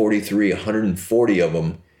 143, 140 of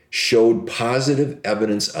them showed positive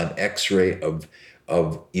evidence on X-ray of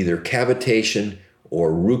either cavitation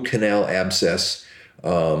or root canal abscess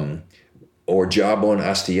or jawbone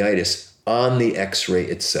osteitis on the X-ray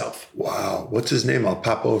itself. Wow. What's his name? I'll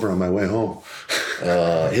pop over on my way home.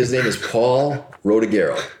 His name is Paul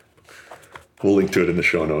Rodigero. We'll link to it in the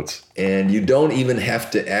show notes. And you don't even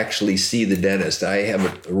have to actually see the dentist. I have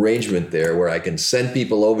an arrangement there where I can send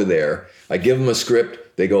people over there. I give them a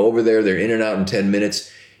script. They go over there. They're in and out in 10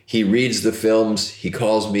 minutes. He reads the films. He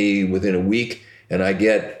calls me within a week, and I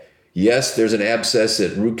get, yes, there's an abscess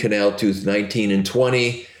at root canal tooth 19 and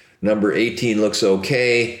 20. Number 18 looks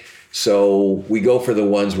okay. So we go for the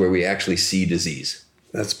ones where we actually see disease.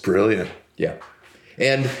 That's brilliant. Yeah.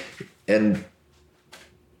 And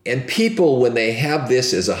people, when they have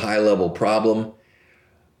this as a high-level problem,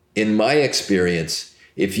 in my experience,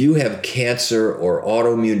 if you have cancer or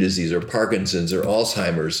autoimmune disease or Parkinson's or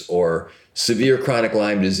Alzheimer's or severe chronic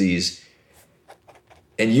Lyme disease,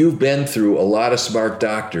 and you've been through a lot of smart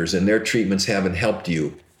doctors and their treatments haven't helped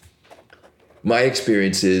you, my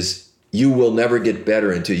experience is you will never get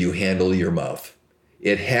better until you handle your mouth.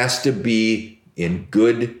 It has to be in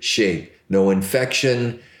good shape. No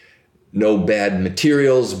infection, no bad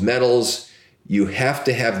materials, metals. You have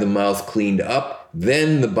to have the mouth cleaned up,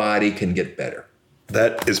 then the body can get better.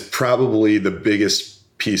 That is probably the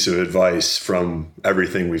biggest piece of advice from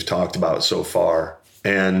everything we've talked about so far.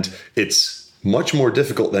 And it's much more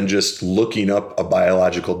difficult than just looking up a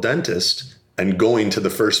biological dentist and going to the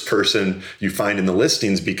first person you find in the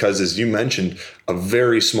listings, because, as you mentioned, a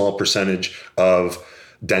very small percentage of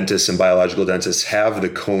dentists and biological dentists have the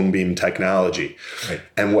cone beam technology. Right.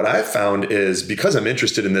 And what I found is, because I'm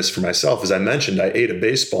interested in this for myself, as I mentioned, I ate a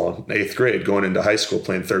baseball in 8th grade going into high school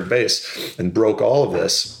playing third base and broke all of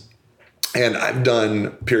this. And I've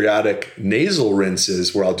done periodic nasal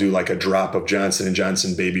rinses where I'll do like a drop of Johnson &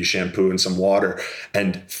 Johnson baby shampoo and some water,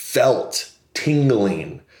 and felt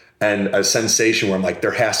tingling and a sensation where I'm like,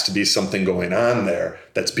 there has to be something going on there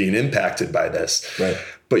that's being impacted by this. Right.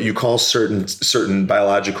 But you call certain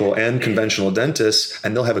biological and conventional dentists,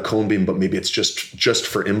 and they'll have a cone beam, but maybe it's just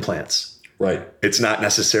for implants. Right. It's not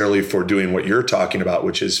necessarily for doing what you're talking about,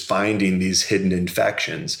 which is finding these hidden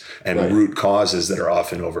infections and right. root causes that are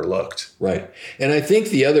often overlooked. Right. And I think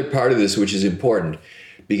the other part of this, which is important,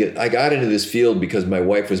 because I got into this field because my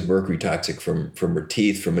wife was mercury toxic from her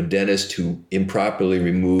teeth, from a dentist who improperly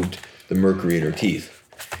removed the mercury in her teeth.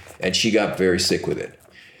 And she got very sick with it.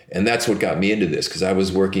 And that's what got me into this, because I was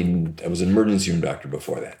an emergency room doctor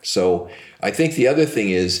before that. So I think the other thing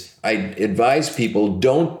is, I advise people,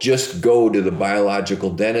 don't just go to the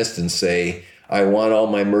biological dentist and say, I want all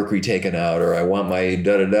my mercury taken out, or I want my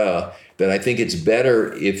da-da-da. That I think it's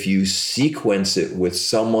better if you sequence it with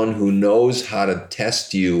someone who knows how to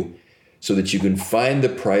test you, so that you can find the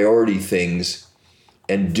priority things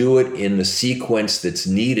and do it in the sequence that's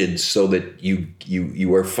needed, so that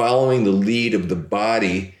you are following the lead of the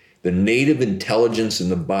body, the native intelligence in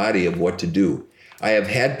the body of what to do. I have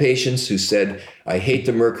had patients who said, I hate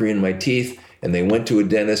the mercury in my teeth, and they went to a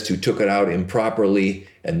dentist who took it out improperly,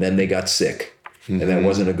 and then they got sick. Mm-hmm. And that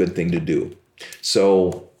wasn't a good thing to do.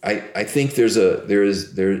 So I think there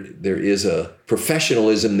is a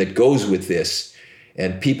professionalism that goes with this,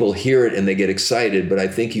 and people hear it and they get excited, but I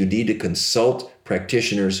think you need to consult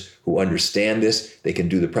practitioners who understand this. They can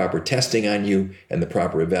do the proper testing on you and the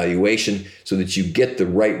proper evaluation, so that you get the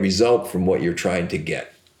right result from what you're trying to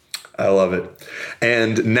get. I love it.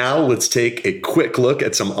 And now let's take a quick look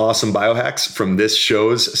at some awesome biohacks from this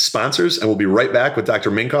show's sponsors, and we'll be right back with Dr.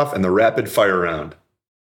 Minkoff and the rapid fire round.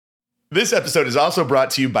 This episode is also brought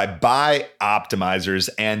to you by Bioptimizers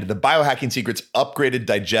and the Biohacking Secrets Upgraded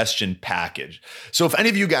Digestion Package. So if any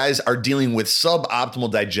of you guys are dealing with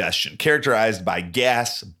suboptimal digestion, characterized by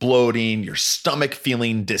gas, bloating, your stomach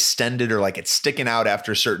feeling distended or like it's sticking out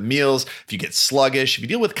after certain meals, if you get sluggish, if you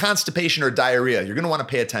deal with constipation or diarrhea, you're going to want to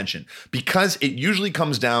pay attention, because it usually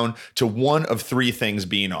comes down to one of three things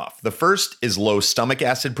being off. The first is low stomach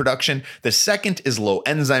acid production. The second is low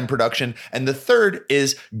enzyme production. And the third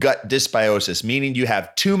is gut dysfunction. dysbiosis, meaning you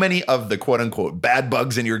have too many of the quote unquote bad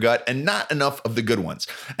bugs in your gut and not enough of the good ones.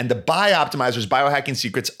 And the Bioptimizer's Biohacking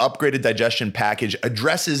Secrets Upgraded Digestion Package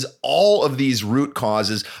addresses all of these root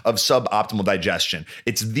causes of suboptimal digestion.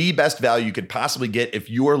 It's the best value you could possibly get if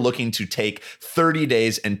you are looking to take 30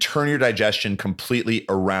 days and turn your digestion completely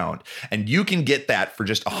around. And you can get that for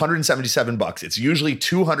just $177. It's usually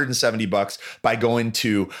 $270 by going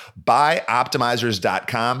to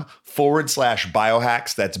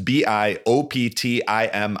bioptimizers.com/biohacks. That's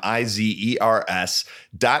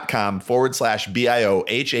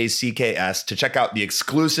bioptimizers.com/biohacks to check out the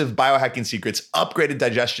exclusive Biohacking Secrets Upgraded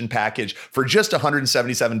Digestion Package for just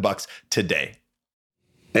 $177 today.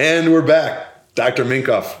 And we're back. Dr.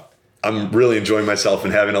 Minkoff, I'm really enjoying myself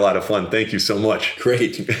and having a lot of fun. Thank you so much.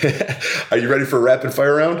 Great. Are you ready for a rapid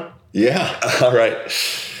fire round? Yeah. All right.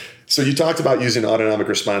 So you talked about using autonomic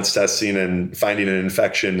response testing and finding an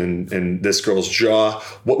infection in this girl's jaw.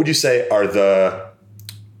 What would you say are the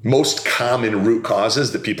most common root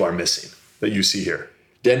causes that people are missing that you see here?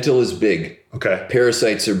 Dental is big. Okay.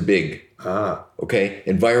 Parasites are big. Ah. Okay.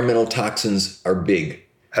 Environmental toxins are big.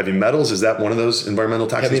 Heavy metals, is that one of those environmental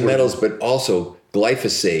toxins? Heavy metals, but also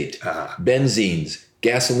glyphosate, Ah. benzenes,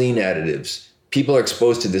 gasoline additives. People are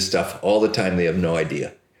exposed to this stuff all the time. They have no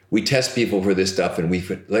idea. We test people for this stuff, and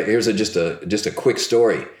here's just a quick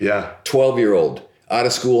story. Yeah. 12-year-old, out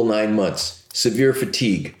of school 9 months, severe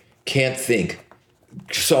fatigue, can't think,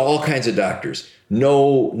 saw all kinds of doctors.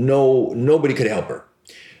 Nobody could help her.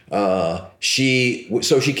 She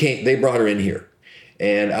came. They brought her in here,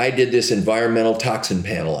 and I did this environmental toxin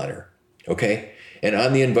panel on her. Okay, and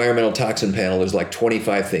on the environmental toxin panel, there's like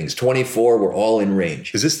 25 things. 24 were all in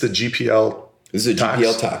range. Is this the GPL? This is a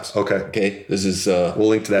GPL tox. Okay. Okay. This is we'll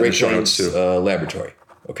link to that in the show notes too. Laboratory.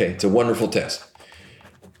 Okay. It's a wonderful test.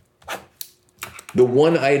 The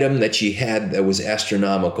one item that she had that was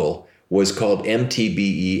astronomical was called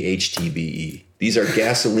MTBE, HTBE. These are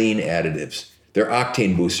gasoline additives. They're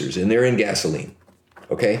octane boosters, and they're in gasoline.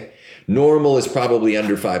 Okay. Normal is probably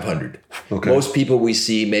under 500. Okay. Most people we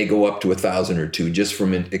see may go up to 1,000 or 2 just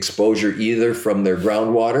from an exposure either from their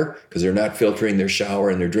groundwater, because they're not filtering their shower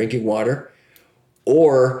and their drinking water,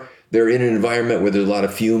 or they're in an environment where there's a lot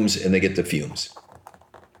of fumes and they get the fumes.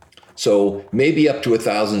 So maybe up to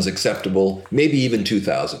 1,000 is acceptable, maybe even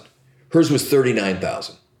 2,000. Hers was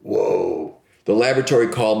 39,000. Whoa. The laboratory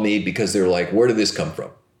called me because they're like, where did this come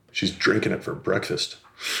from? She's drinking it for breakfast.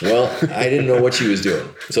 Well, I didn't know what she was doing.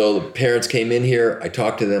 So the parents came in here. I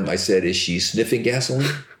talked to them. I said, is she sniffing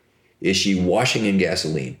gasoline? Is she washing in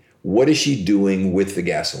gasoline? What is she doing with the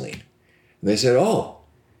gasoline? And they said,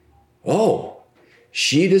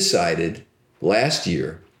 she decided last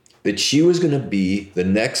year that she was going to be the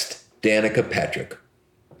next Danica Patrick.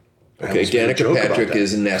 Okay, Danica Patrick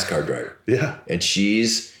is a NASCAR driver. Yeah. And she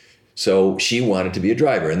wanted to be a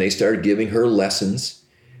driver. And they started giving her lessons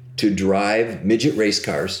to drive midget race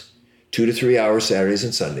cars, 2 to 3 hours Saturdays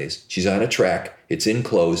and Sundays. She's on a track, it's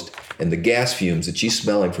enclosed, and the gas fumes that she's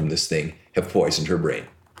smelling from this thing have poisoned her brain.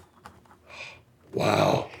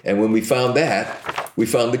 Wow. And when we found that, we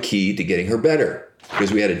found the key to getting her better,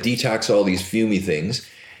 because we had to detox all these fumey things,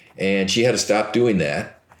 and she had to stop doing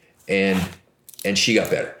that, and she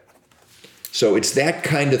got better. So it's that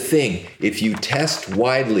kind of thing. If you test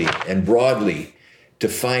widely and broadly to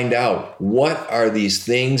find out what are these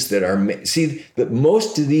things that are, that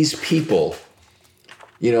most of these people,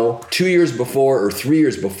 2 years before or 3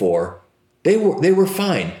 years before, they were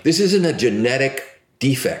fine. This isn't a genetic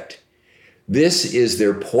defect. This is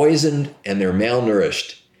they're poisoned and they're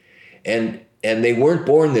malnourished, and they weren't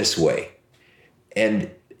born this way, and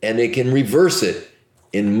they can reverse it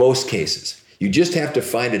in most cases. You just have to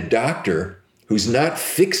find a doctor who's not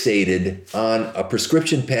fixated on a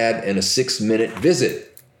prescription pad and a 6-minute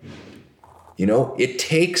visit. It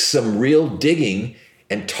takes some real digging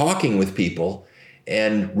and talking with people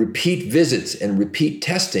and repeat visits and repeat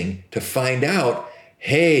testing to find out,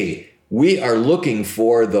 hey, we are looking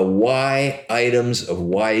for the why items of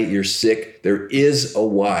why you're sick. There is a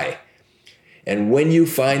why. And when you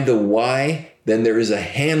find the why, then there is a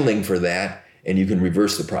handling for that, and you can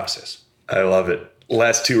reverse the process. I love it.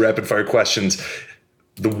 Last 2 rapid fire questions.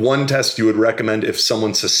 The one test you would recommend if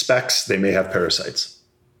someone suspects they may have parasites?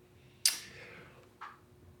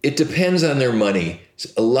 It depends on their money.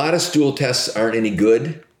 A lot of stool tests aren't any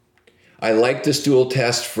good. I like the stool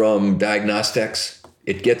test from Diagnostics.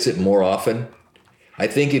 It gets it more often. I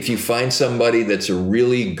think if you find somebody that's a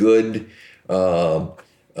really good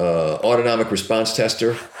autonomic response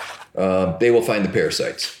tester, they will find the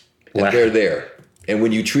parasites. And they're there. And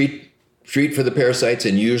when you treat for the parasites,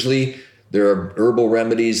 and usually there are herbal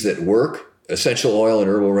remedies that work, essential oil and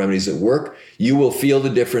herbal remedies that work. You will feel the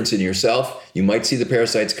difference in yourself. You might see the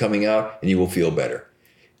parasites coming out and you will feel better.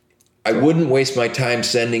 I wouldn't waste my time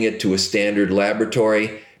sending it to a standard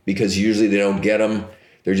laboratory because usually they don't get them.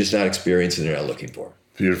 They're just not experienced and they're not looking for them.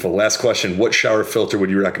 Beautiful. Last question. What shower filter would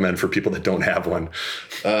you recommend for people that don't have one?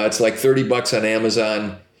 It's like $30 on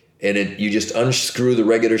Amazon, and you just unscrew the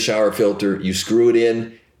regular shower filter, you screw it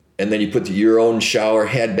in, and then you put your own shower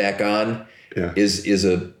head back on. Yeah.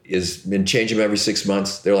 And change them every 6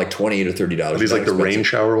 months. They're like $28 or $30. Are these like the rain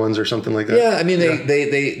shower ones or something like that? Yeah, I mean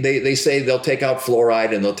they say they'll take out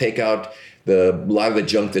fluoride and they'll take out a lot of the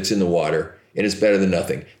junk that's in the water, and it's better than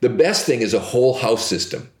nothing. The best thing is a whole house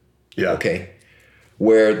system. Yeah. Okay.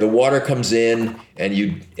 Where the water comes in and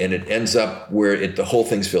it ends up where the whole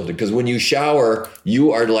thing's filtered. Because when you shower,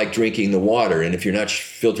 you are like drinking the water, and if you're not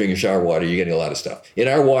filtering your shower water, you're getting a lot of stuff. In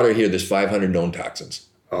our water here, there's 500 known toxins.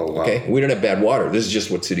 Oh, wow. Okay, we don't have bad water. This is just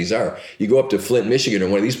what cities are. You go up to Flint, Michigan, or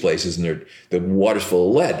one of these places, and the water's full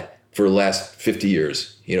of lead for the last 50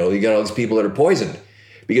 years. You got all these people that are poisoned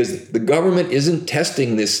because the government isn't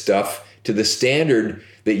testing this stuff to the standard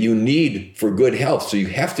that you need for good health. So you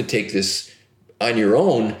have to take this on your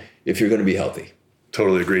own if you're going to be healthy.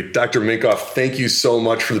 Totally agree. Dr. Minkoff, thank you so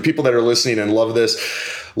much. For the people that are listening and love this,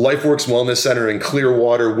 LifeWorks Wellness Center in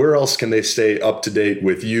Clearwater, where else can they stay up to date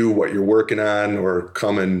with you, what you're working on, or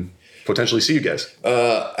come and potentially see you guys?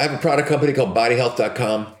 I have a product company called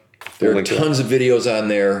bodyhealth.com. There are tons of videos on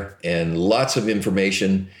there and lots of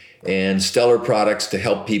information and stellar products to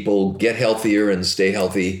help people get healthier and stay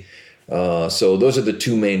healthy. So those are the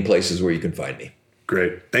two main places where you can find me.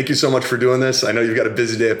 Great. Thank you so much for doing this. I know you've got a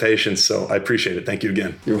busy day of patients, so I appreciate it. Thank you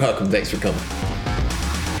again. You're welcome. Thanks for coming.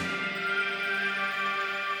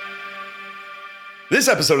 This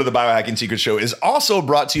episode of the Biohacking Secret Show is also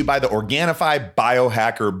brought to you by the Organifi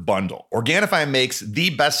Biohacker Bundle. Organifi makes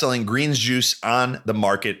the best-selling greens juice on the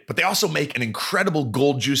market, but they also make an incredible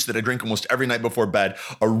gold juice that I drink almost every night before bed,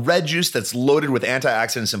 a red juice that's loaded with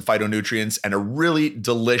antioxidants and phytonutrients, and a really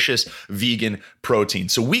delicious vegan protein.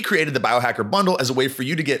 So we created the Biohacker Bundle as a way for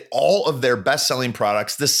you to get all of their best-selling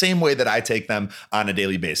products the same way that I take them on a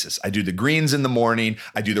daily basis. I do the greens in the morning,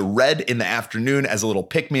 I do the red in the afternoon as a little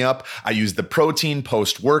pick-me-up, I use the protein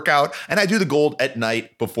post-workout, and I do the gold at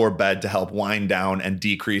night before bed to help wind down and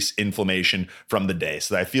decrease inflammation from the day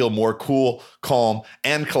so that I feel more cool, calm,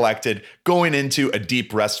 and collected going into a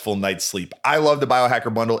deep, restful night's sleep. I love the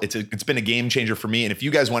Biohacker Bundle. It's been a game changer for me, and if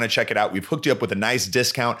you guys want to check it out, we've hooked you up with a nice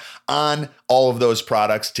discount on all of those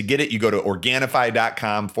products. To get it, you go to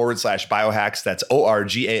Organifi.com/biohacks. That's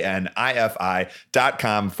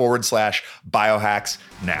ORGANIFI.com/biohacks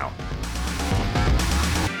now.